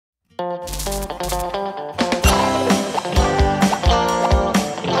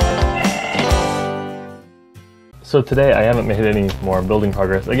So today I haven't made any more building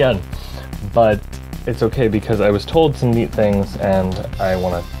progress again, but it's okay because I was told some neat things and I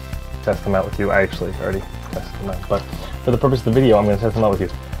want to test them out with you. I actually already tested them out, but for the purpose of the video I'm going to test them out with you.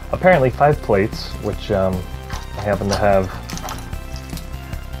 Apparently 5 plates, which I happen to have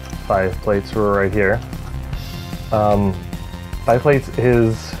 5 plates right here. 5 plates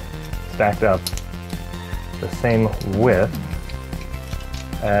is stacked up the same width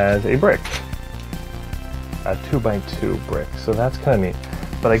as a brick. A 2x2 brick, so that's kind of neat.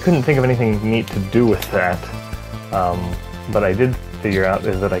 But I couldn't think of anything neat to do with that. But I did figure out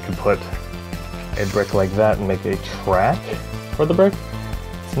is that I could put a brick like that and make a track for the brick.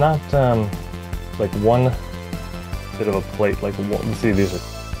 It's not like one bit of a plate, like one, see these are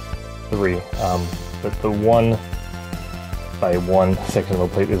 3, but the 1 by 1 section of a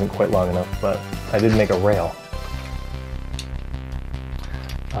plate isn't quite long enough, but I did make a rail.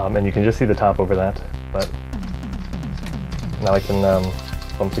 And you can just see the top over that, but now I can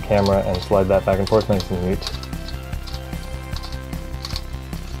bump the camera and slide that back and forth nice and neat.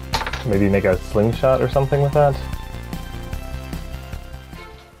 Maybe make a slingshot or something with that.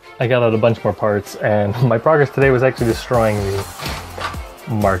 I got out a bunch more parts, and my progress today was actually destroying the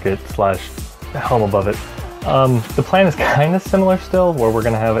market slash home above it. The plan is kind of similar still, where we're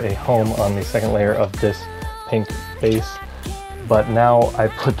going to have a home on the second layer of this pink base, but now I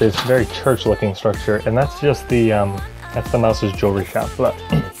put this very church-looking structure, and that's just the mouse's jewelry shop. But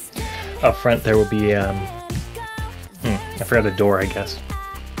up front there will be I forgot a door, I guess.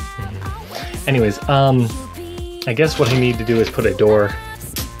 Anyways, I guess what I need to do is put a door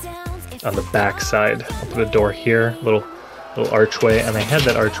on the back side. I'll put a door here, little archway, and I had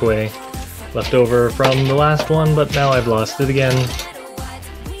that archway left over from the last one, but now I've lost it again.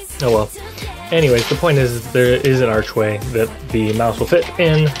 Oh well. Anyways, the point is there is an archway that the mouse will fit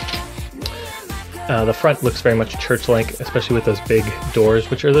in. The front looks very much church-like, especially with those big doors,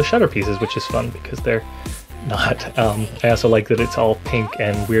 which are the shutter pieces, which is fun because they're not. I also like that it's all pink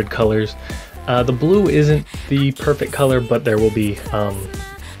and weird colors. The blue isn't the perfect color, but there will be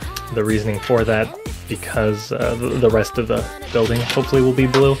the reasoning for that because the rest of the building hopefully will be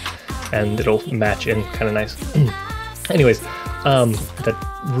blue and it'll match in kind of nice. Anyways, the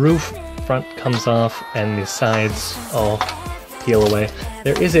roof front comes off and the sides all peel away.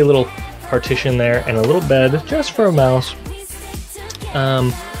 There is a little partition there and a little bed just for a mouse.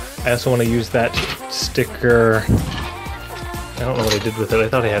 I also want to use that sticker. I don't know what I did with it. I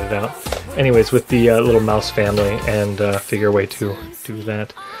thought I had it out. Anyways, with the little mouse family and figure a way to do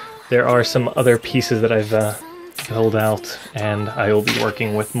that. There are some other pieces that I've pulled out, and I will be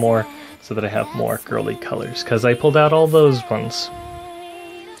working with more so that I have more girly colors because I pulled out all those ones.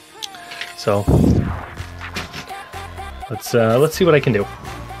 So let's see what I can do.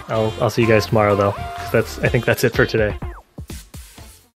 I'll see you guys tomorrow though. I think that's it for today.